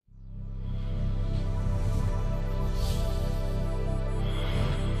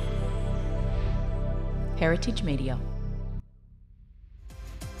Heritage Media.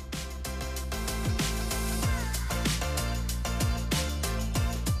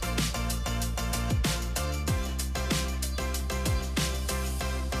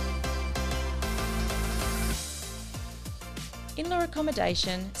 In-law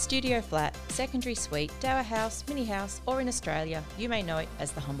accommodation, studio flat, secondary suite, dower house, mini house, or in Australia, you may know it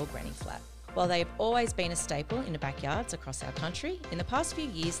as the humble granny flat. While they have always been a staple in the backyards across our country, in the past few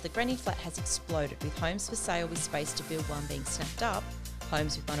years the granny flat has exploded, with homes for sale with space to build one being snapped up,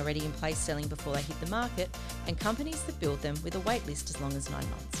 homes with one already in place selling before they hit the market, and companies that build them with a wait list as long as 9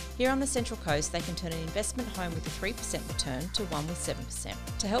 months. Here on the Central Coast, they can turn an investment home with a 3% return to one with 7%.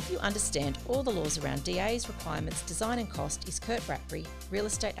 To help you understand all the laws around DAs, requirements, design and cost is Kurt Bradbury, real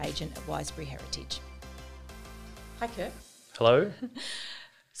estate agent at Wisebury Heritage. Hi Kurt. Hello.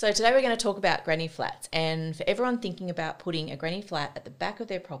 So today we're going to talk about granny flats, and for everyone thinking about putting a granny flat at the back of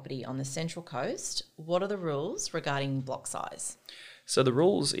their property on the Central Coast, what are the rules regarding block size? So the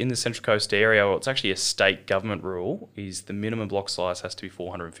rules in the Central Coast area, well, it's actually a state government rule, is the minimum block size has to be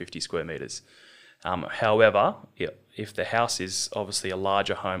 450 square metres. However, if the house is obviously a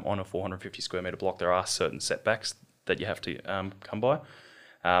larger home on a 450 square metre block, there are certain setbacks that you have to come by.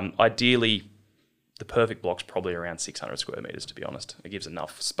 Ideally, the perfect block's probably around 600 square metres, to be honest. It gives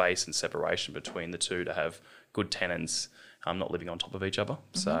enough space and separation between the two to have good tenants not living on top of each other.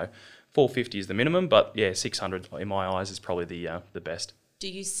 Mm-hmm. So 450 is the minimum, but yeah, 600 in my eyes is probably the best. Do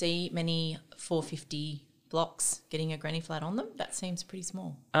you see many 450 blocks getting a granny flat on them? That seems pretty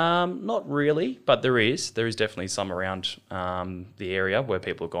small. Not really, but there is definitely some around the area where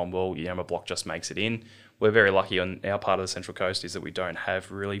people have gone, well, my block just makes it in. We're very lucky on our part of the Central Coast is that we don't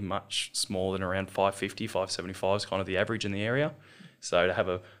have really much smaller than around 550, 575 is kind of the average in the area. So to have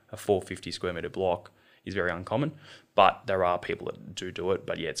a 450 square metre block is very uncommon, but there are people that do it,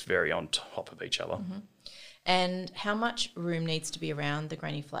 but yeah, it's very on top of each other. Mm-hmm. And how much room needs to be around the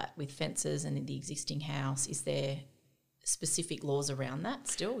granny flat with fences and in the existing house? Is there specific laws around that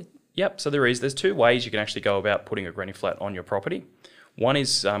still? Yep, so there's two ways you can actually go about putting a granny flat on your property. One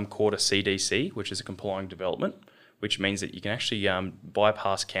is called a CDC, which is a complying development, which means that you can actually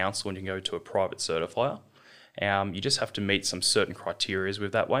bypass council and you can go to a private certifier. You just have to meet some certain criteria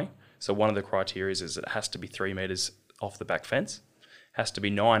with that way. So one of the criteria is it has to be 3 metres off the back fence, has to be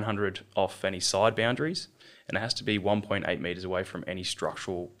 900 off any side boundaries, and it has to be 1.8 metres away from any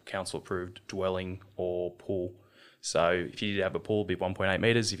structural council-approved dwelling or pool. So if you did have a pool, it'd be 1.8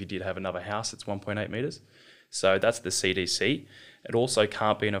 metres. If you did have another house, it's 1.8 metres. So that's the CDC. It also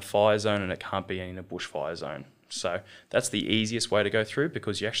can't be in a fire zone and it can't be in a bushfire zone. So that's the easiest way to go through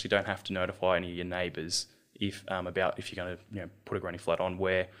because you actually don't have to notify any of your neighbours about if you're going to put a granny flat on,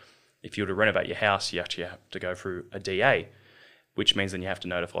 where if you were to renovate your house, you actually have to go through a DA, which means then you have to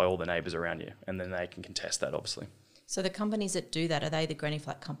notify all the neighbours around you and then they can contest that, obviously. So the companies that do that, are they the granny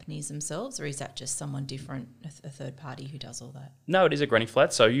flat companies themselves, or is that just someone different, a third party who does all that? No, it is a granny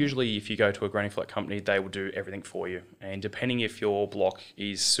flat. So usually if you go to a granny flat company, they will do everything for you. And depending if your block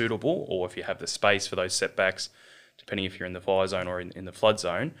is suitable or if you have the space for those setbacks, depending if you're in the fire zone or in the flood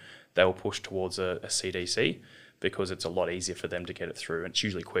zone, they will push towards a CDC because it's a lot easier for them to get it through. And it's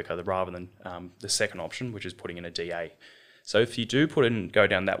usually quicker rather than the second option, which is putting in a DA. So if you do go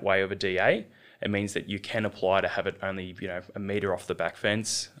down that way of a DA, it means that you can apply to have it only, a metre off the back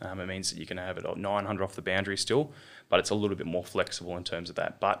fence. It means that you can have it 900 off the boundary still, but it's a little bit more flexible in terms of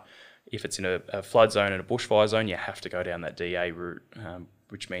that. But if it's in a flood zone and a bushfire zone, you have to go down that DA route,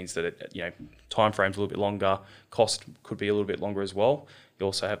 which means that time frame's a little bit longer, cost could be a little bit longer as well. You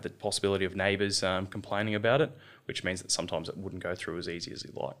also have the possibility of neighbours complaining about it, which means that sometimes it wouldn't go through as easy as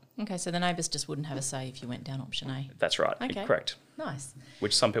you'd like. Okay, so the neighbours just wouldn't have a say if you went down option A. That's right, okay. Correct. Nice.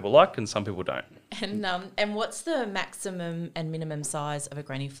 Which some people like and some people don't. And what's the maximum and minimum size of a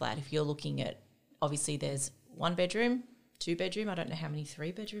granny flat? If you're looking at, obviously there's 1 bedroom, 2 bedroom, I don't know how many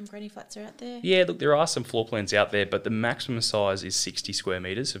 3 bedroom granny flats are out there. Yeah, look, there are some floor plans out there, but the maximum size is 60 square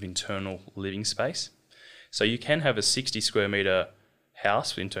metres of internal living space. So you can have a 60 square metre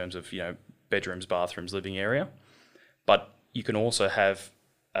house in terms of, bedrooms, bathrooms, living area, but you can also have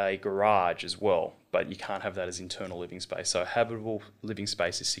a garage as well, but you can't have that as internal living space. So habitable living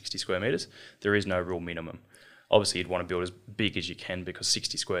space is 60 square metres. There is no real minimum. Obviously, you'd want to build as big as you can because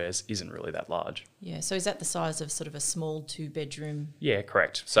 60 squares isn't really that large. Yeah, so is that the size of sort of a small 2-bedroom? Yeah,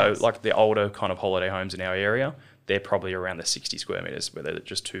 correct. So like the older kind of holiday homes in our area, they're probably around the 60 square metres where they're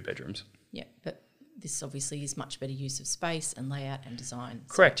just 2 bedrooms. Yeah, but this obviously is much better use of space and layout and design.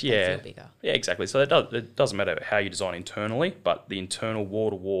 Correct, so yeah. They feel bigger. Yeah, exactly. So it doesn't matter how you design internally, but the internal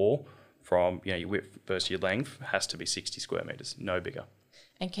wall-to-wall from your width versus your length has to be 60 square metres, no bigger.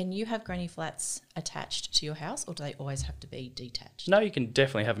 And can you have granny flats attached to your house, or do they always have to be detached? No, you can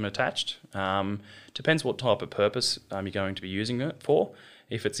definitely have them attached. Depends what type of purpose you're going to be using it for.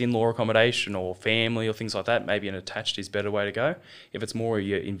 If it's in-law accommodation or family or things like that, maybe an attached is a better way to go. If it's more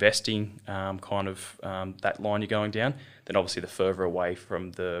you're investing that line you're going down, then obviously the further away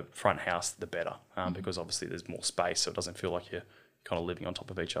from the front house, the better, because obviously there's more space, so it doesn't feel like you're kind of living on top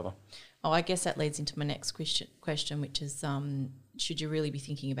of each other. Oh, I guess that leads into my next question, which is should you really be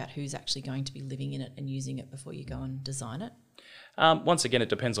thinking about who's actually going to be living in it and using it before you go and design it? Once again, it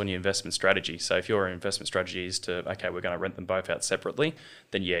depends on your investment strategy. So if your investment strategy is to, okay, we're going to rent them both out separately,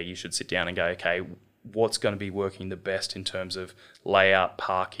 then yeah, you should sit down and go, okay, what's going to be working the best in terms of layout,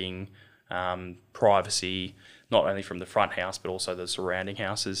 parking, privacy, not only from the front house, but also the surrounding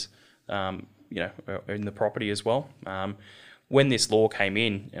houses, in the property as well. When this law came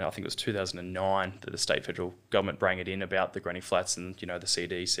in, and I think it was 2009 that the state federal government brought it in about the granny flats and, the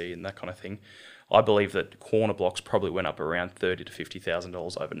CDC and that kind of thing, I believe that corner blocks probably went up around $30,000 to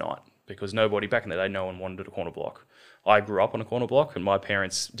 $50,000 overnight, because nobody, back in the day, no one wanted a corner block. I grew up on a corner block and my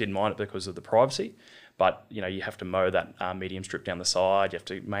parents didn't mind it because of the privacy, but you have to mow that medium strip down the side, you have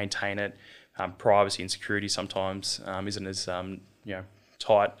to maintain it. Privacy and security sometimes isn't as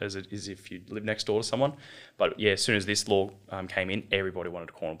tight as it is if you live next door to someone. But yeah, as soon as this law came in, everybody wanted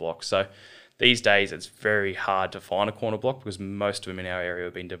a corner block. So these days it's very hard to find a corner block because most of them in our area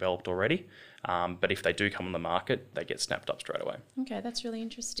have been developed already. But if they do come on the market, they get snapped up straight away. Okay, that's really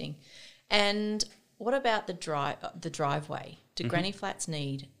interesting. And what about the driveway? Do granny flats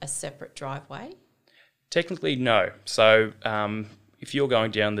need a separate driveway? Technically, no. So if you're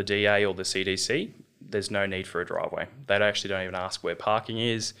going down the DA or the CDC, there's no need for a driveway. They actually don't even ask where parking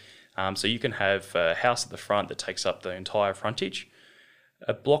is. So you can have a house at the front that takes up the entire frontage.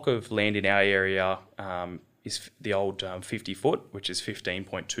 A block of land in our area is the old 50 foot, which is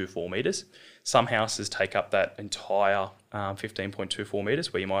 15.24 metres. Some houses take up that entire 15.24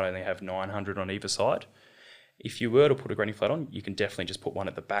 metres, where you might only have 900 on either side. If you were to put a granny flat on, you can definitely just put one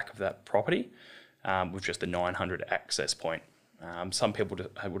at the back of that property with just a 900 access point. Some people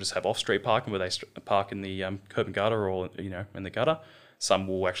will just have off-street parking where they park in the curb and gutter or in the gutter. Some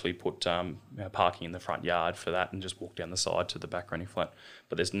will actually put parking in the front yard for that and just walk down the side to the back granny flat.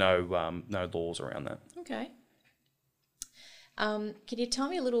 But there's no laws around that. Okay. Can you tell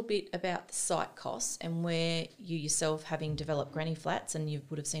me a little bit about the site costs and where you yourself, having developed granny flats, and you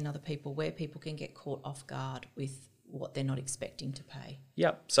would have seen other people, where people can get caught off guard with what they're not expecting to pay?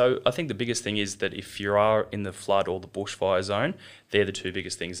 Yeah, so I think the biggest thing is that if you are in the flood or the bushfire zone, they're the two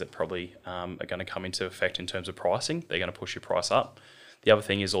biggest things that probably are going to come into effect in terms of pricing. They're going to push your price up. The other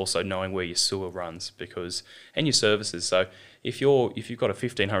thing is also knowing where your sewer runs and your services. So if you've got a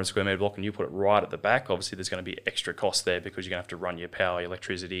 1,500 square metre block and you put it right at the back, obviously there's going to be extra costs there because you're going to have to run your power, your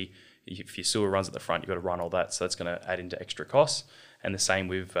electricity. If your sewer runs at the front, you've got to run all that. So that's going to add into extra costs. And the same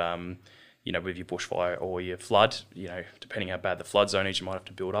with with your bushfire or your flood, depending how bad the flood zone is, you might have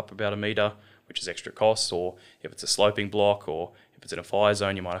to build up about a metre, which is extra costs. Or if it's a sloping block or if it's in a fire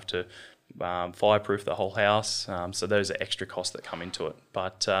zone, you might have to fireproof the whole house. So those are extra costs that come into it.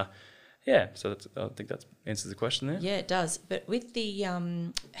 But so I think that answers the question there. Yeah, it does. But with the,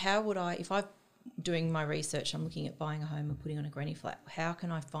 how would I, if I'm doing my research, I'm looking at buying a home and putting on a granny flat, how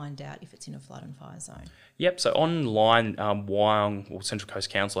can I find out if it's in a flood and fire zone? Yep, so online, Wyong or Central Coast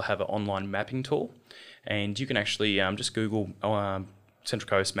Council have an online mapping tool, and you can actually just Google Central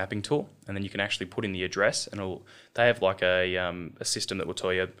Coast mapping tool, and then you can actually put in the address, and they have like a system that will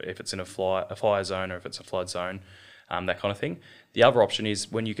tell you if it's in a fire zone or if it's a flood zone, that kind of thing. The other option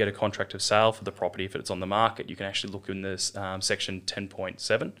is when you get a contract of sale for the property, if it's on the market, you can actually look in this section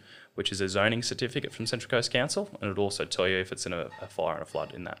 10.7, which is a zoning certificate from Central Coast Council, and it'll also tell you if it's in a fire and a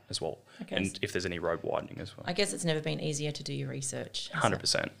flood in that as well, okay, and if there's any road widening as well. I guess it's never been easier to do your research.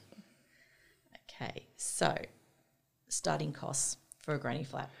 100%. Okay, so starting costs for a granny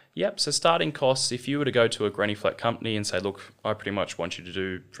flat. Yep, so starting costs, if you were to go to a granny flat company and say, look, I pretty much want you to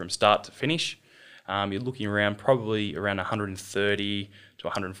do from start to finish, you're looking around probably around 130 to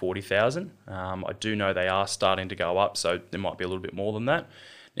 140,000. I do know they are starting to go up, so there might be a little bit more than that.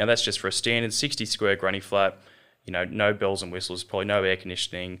 Now that's just for a standard 60 square granny flat, no bells and whistles, probably no air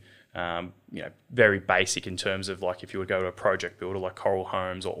conditioning, very basic in terms of like if you would go to a project builder like Coral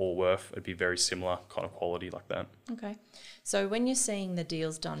Homes or Allworth, it'd be very similar kind of quality like that. Okay. So when you're seeing the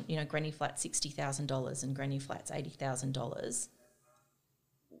deals done, granny flat $60,000 and granny flats $80,000,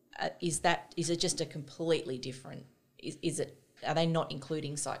 is it just a completely different, is it are they not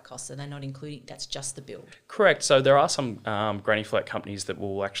including site costs? Are they not including, that's just the build? Correct. So there are some granny flat companies that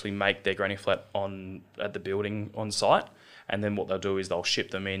will actually make their granny flat at the building on site, and then what they'll do is they'll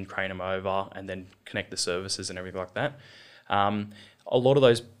ship them in, crane them over, and then connect the services and everything like that. A lot of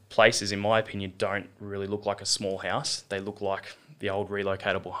those places, in my opinion, don't really look like a small house. They look like the old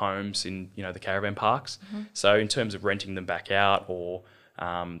relocatable homes in the caravan parks. So in terms of renting them back out or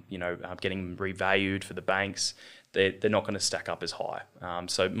getting them revalued for the banks, they're not going to stack up as high.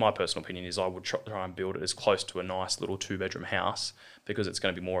 So my personal opinion is I would try and build it as close to a nice little 2-bedroom house, because it's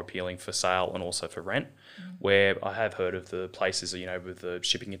going to be more appealing for sale and also for rent. Where I have heard of the places, with the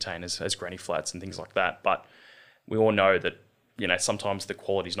shipping containers as granny flats and things like that, but we all know that sometimes the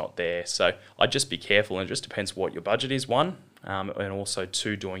quality's not there. So I'd just be careful, and it just depends what your budget is, one, and also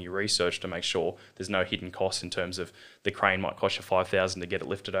two, doing your research to make sure there's no hidden costs in terms of the crane might cost you $5,000 to get it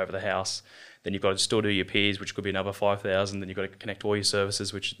lifted over the house. Then you've got to still do your piers, which could be another $5,000. Then you've got to connect all your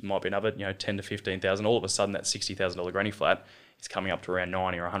services, which might be another $10,000 to $15,000. All of a sudden, that $60,000 granny flat is coming up to around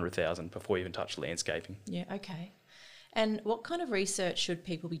 $90,000 or $100,000 before you even touch landscaping. Yeah, okay. And what kind of research should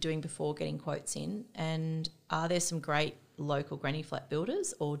people be doing before getting quotes in? And are there some great local granny flat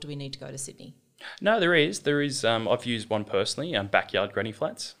builders, or do we need to go to Sydney? No, there is. I've used one personally, Backyard Granny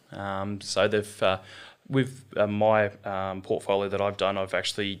Flats. So they've with my portfolio that I've done, I've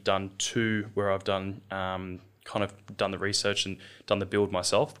actually done two where I've done kind of done the research and done the build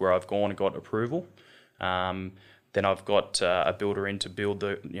myself, where I've gone and got approval. Then I've got a builder in to build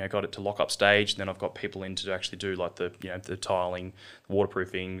got it to lock up stage. Then I've got people in to actually do like the tiling, the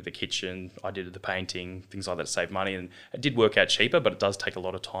waterproofing, the kitchen. I did the painting, things like that to save money. And it did work out cheaper, but it does take a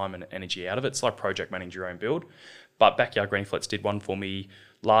lot of time and energy out of it. It's like project managing your own build. But Backyard Granny Flats did one for me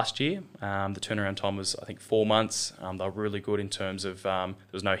last year. The turnaround time was, I think, 4 months. They were really good in terms of there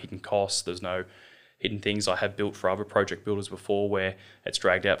was no hidden costs. There's no hidden things. I have built for other project builders before where it's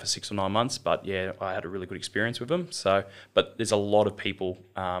dragged out for 6 or 9 months, but yeah, I had a really good experience with them. So, but there's a lot of people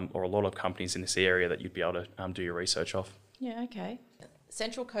or a lot of companies in this area that you'd be able to do your research of. Yeah, okay.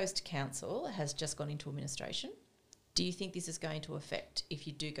 Central Coast Council has just gone into administration. Do you think this is going to affect, if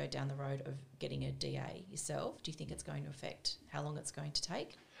you do go down the road of getting a DA yourself, do you think it's going to affect how long it's going to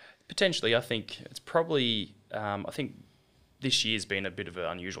take? Potentially. I think it's probably, I think this year's been a bit of an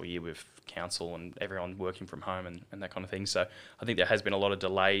unusual year with council and everyone working from home and that kind of thing. So I think there has been a lot of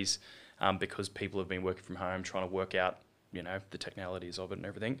delays because people have been working from home, trying to work out, the technicalities of it and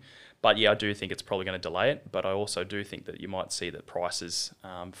everything. But yeah, I do think it's probably going to delay it. But I also do think that you might see that prices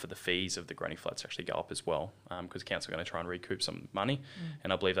for the fees of the granny flats actually go up as well, because council are going to try and recoup some money.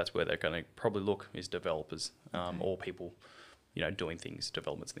 And I believe that's where they're going to probably look, is developers or people, doing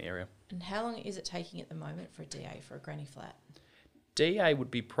developments in the area. And how long is it taking at the moment for a DA for a granny flat? DA would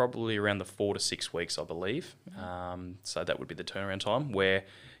be probably around the 4 to 6 weeks, I believe. So that would be the turnaround time, where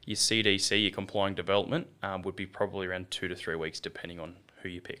your CDC, your complying development, would be probably around 2 to 3 weeks, depending on who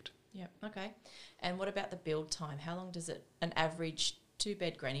you picked. Yeah, okay. And what about the build time? How long does an average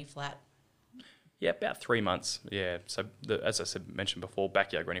 2-bed granny flat? Yeah, about 3 months. Yeah. So as I mentioned before,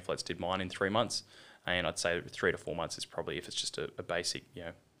 Backyard Granny Flats did mine in 3 months, and I'd say 3 to 4 months is probably, if it's just a basic,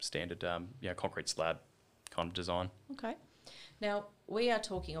 standard, concrete slab kind of design. Okay. Now, we are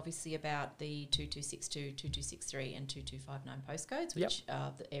talking obviously about the 2262, 2263 and 2259 postcodes, which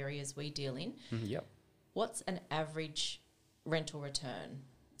are the areas we deal in. Yep. What's an average rental return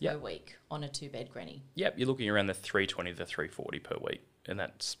per week on a 2-bed granny? Yep, you're looking around the 320 to 340 per week, and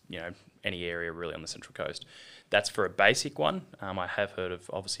that's, any area really on the Central Coast. That's for a basic one. I have heard of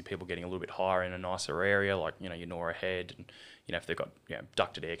obviously people getting a little bit higher in a nicer area, like, your Nora Head, and, if they've got,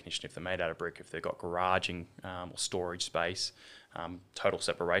 ducted air conditioning, if they're made out of brick, if they've got garaging or storage space, total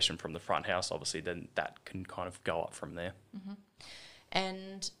separation from the front house, obviously, then that can kind of go up from there. Mm-hmm.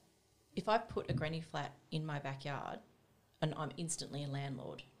 And if I put a granny flat in my backyard and I'm instantly a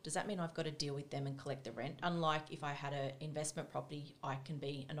landlord, does that mean I've got to deal with them and collect the rent? Unlike if I had an investment property, I can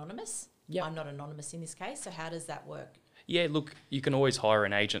be anonymous. Yep. I'm not anonymous in this case, so how does that work? Yeah, look, you can always hire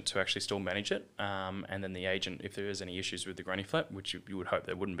an agent to actually still manage it, and then the agent, if there is any issues with the granny flat, which you would hope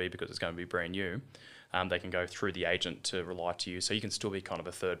there wouldn't be because it's going to be brand new, they can go through the agent to rely to you. So you can still be kind of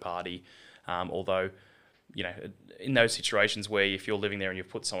a third party, although, in those situations where if you're living there and you've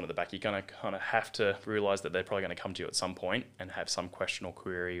put someone at the back, you're going to kind of have to realise that they're probably going to come to you at some point and have some question or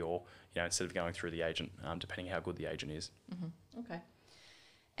query, or, instead of going through the agent, depending how good the agent is. Mm-hmm. Okay.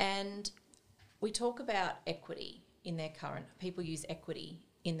 And we talk about equity in their current, people use equity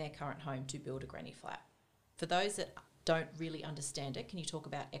in their current home to build a granny flat. For those that don't really understand it, can you talk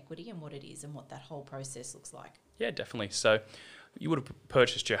about equity and what it is and what that whole process looks like? Yeah, definitely. So you would have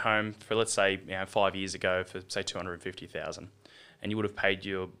purchased your home for, let's say, 5 years ago for, say, $250,000. and you would have paid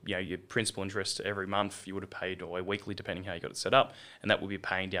your principal interest every month. You would have paid, or weekly, depending how you got it set up, and that will be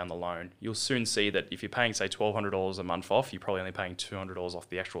paying down the loan. You'll soon see that if you're paying, say, $1,200 a month off, you're probably only paying $200 off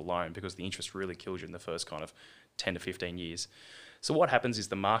the actual loan, because the interest really kills you in the first kind of 10 to 15 years. So what happens is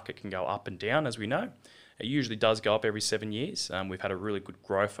the market can go up and down, as we know. It usually does go up every 7 years. We've had a really good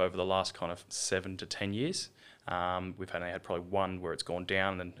growth over the last kind of 7 to 10 years. We've had probably one where it's gone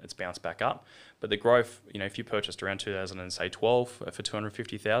down and then it's bounced back up. But the growth, if you purchased around 2012 for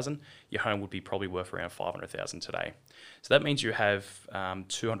 250,000, your home would be probably worth around 500,000 today. So that means you have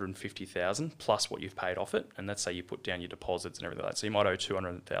 250,000 plus what you've paid off it, and let's say you put down your deposits and everything like that. So you might owe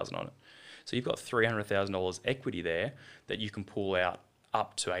 200,000 on it. So you've got $300,000 equity there that you can pull out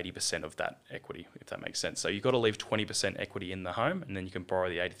up to 80% of that equity, if that makes sense. So you've got to leave 20% equity in the home, and then you can borrow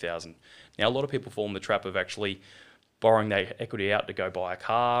the 80,000. Now, a lot of people fall in the trap of actually borrowing that equity out to go buy a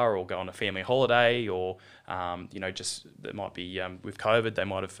car or go on a family holiday, or just it might be with COVID, they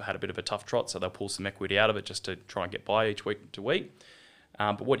might have had a bit of a tough trot, so they'll pull some equity out of it just to try and get by each week to week.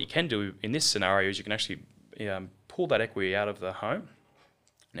 But what you can do in this scenario is you can actually pull that equity out of the home.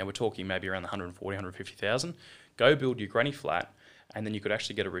 Now we're talking maybe around the 140, 150,000. Go build your granny flat, and then you could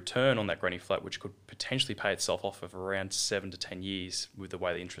actually get a return on that granny flat, which could potentially pay itself off of around 7 to 10 years with the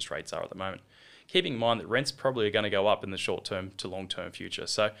way the interest rates are at the moment. Keeping in mind that rents probably are going to go up in the short term to long term future.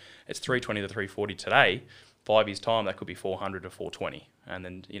 So it's 320 to 340 today. 5 years time, that could be 400 to 420. And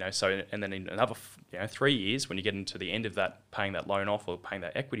then, and then in another 3 years, when you get into the end of that, paying that loan off or paying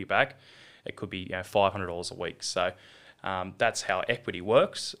that equity back, it could be $500 a week. So that's how equity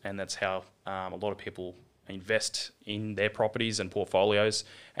works, and that's how a lot of people invest in their properties and portfolios.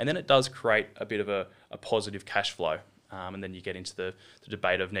 And then it does create a bit of a positive cash flow. And then you get into the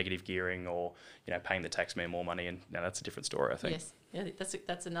debate of negative gearing or paying the taxman more money, and that's a different story, I think. Yes, yeah,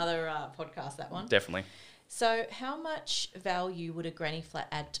 that's another podcast, that one. Definitely. So how much value would a granny flat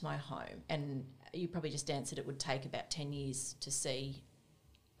add to my home? And you probably just answered it would take about 10 years to see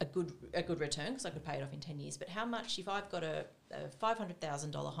a good return, because I could pay it off in 10 years. But how much, if I've got a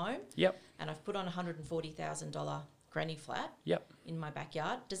 $500,000 home, yep, and I've put on a $140,000 granny flat, yep, in my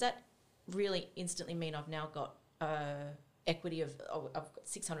backyard, does that really instantly mean I've now got equity of I've got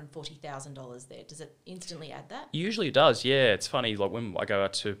 $640,000 there? Does it instantly add that? Usually it does, yeah. It's funny, like when I go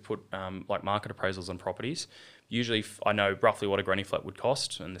out to put like market appraisals on properties, usually I know roughly what a granny flat would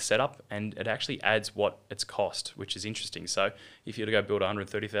cost and the setup, and it actually adds what it's cost, which is interesting. So if you were to go build a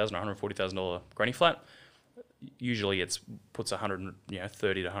 $130,000 or $140,000 granny flat, usually it puts $130,000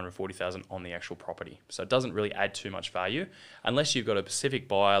 to $140,000 on the actual property. So it doesn't really add too much value unless you've got a specific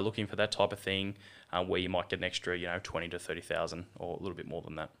buyer looking for that type of thing, where you might get an extra $20,000 to $30,000 or a little bit more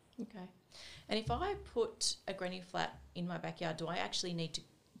than that. Okay. And if I put a granny flat in my backyard, do I actually need to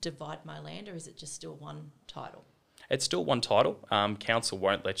divide my land, or is it just still one title? It's still one title. Council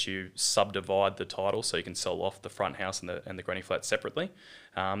won't let you subdivide the title, so you can sell off the front house and the granny flat separately.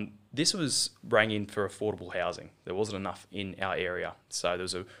 This was rang in for affordable housing. There wasn't enough in our area, so there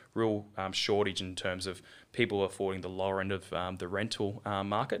was a real shortage in terms of people affording the lower end of the rental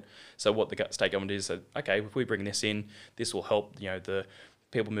market. So what the state government is said, okay, if we bring this in, this will help the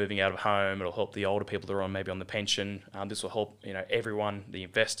people moving out of home. It'll help the older people that are maybe on the pension. This will help everyone, the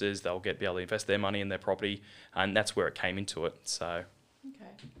investors. They'll be able to invest their money in their property, and that's where it came into it. So,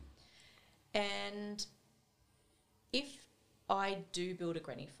 okay. And if I do build a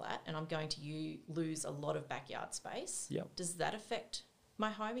granny flat and I'm going to lose a lot of backyard space, yep, does that affect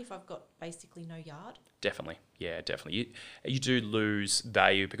my home if I've got basically no yard? Definitely, yeah, definitely. You do lose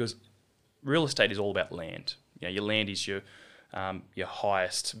value, because real estate is all about land. Your land is your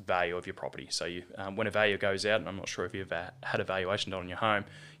highest value of your property. So when a value goes out, and I'm not sure if you've had a valuation done on your home,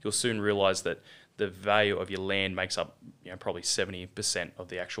 you'll soon realise that the value of your land makes up probably 70% of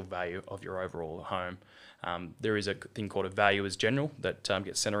the actual value of your overall home. There is a thing called a value as general that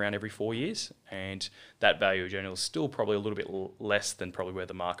gets sent around every 4 years, and that value as general is still probably a little bit less than probably where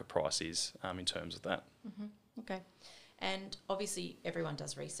the market price is in terms of that. Mm-hmm. Okay. And obviously everyone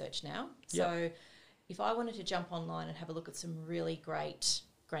does research now. So if I wanted to jump online and have a look at some really great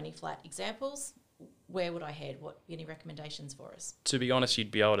granny flat examples, where would I head? Any recommendations for us? To be honest,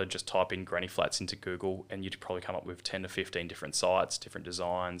 you'd be able to just type in granny flats into Google, and you'd probably come up with 10 to 15 different sites, different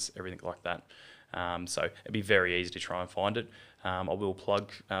designs, everything like that. So it'd be very easy to try and find it. I will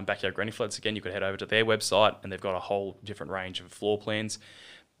plug Backyard Granny Flats again. You could head over to their website, and they've got a whole different range of floor plans.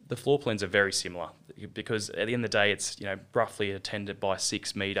 The floor plans are very similar, because at the end of the day, it's roughly a 10 by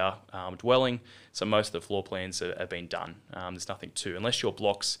 6 metre dwelling. So most of the floor plans have been done. There's nothing to, unless your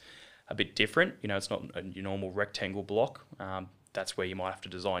block's a bit different. It's not your normal rectangle block. that's where you might have to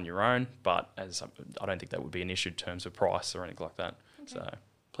design your own, but I don't think that would be an issue in terms of price or anything like that. Okay. So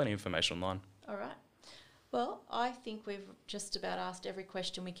plenty of information online. All right. Well, I think we've just about asked every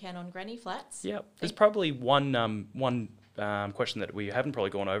question we can on granny flats. Yeah, there's probably one question that we haven't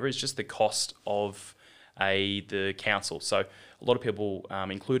probably gone over is just the cost of the council. So a lot of people,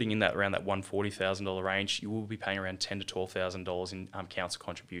 including in that around that $140,000 range, you will be paying around $10,000 to $12,000 in council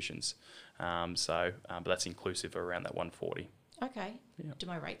contributions. But that's inclusive of around that $140,000. Okay. Yeah. Do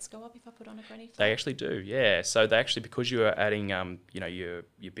my rates go up if I put on a granny flat? They actually do, yeah. So they actually, because you are adding, your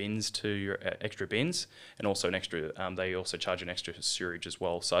bins to your extra bins, and also an extra, they also charge an extra sewerage as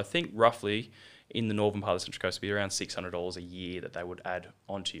well. So I think roughly in the northern part of the Central Coast, it'd be around $600 a year that they would add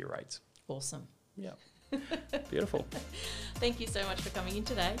onto your rates. Awesome. Yeah. Beautiful. Thank you so much for coming in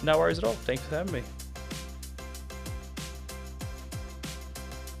today. No worries at all. Thanks for having me.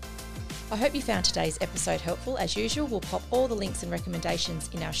 I hope you found today's episode helpful. As usual, we'll pop all the links and recommendations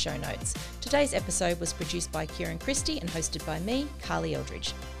in our show notes. Today's episode was produced by Kieran Christie and hosted by me, Carly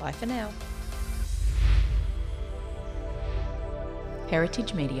Eldridge. Bye for now.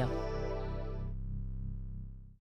 Heritage Media.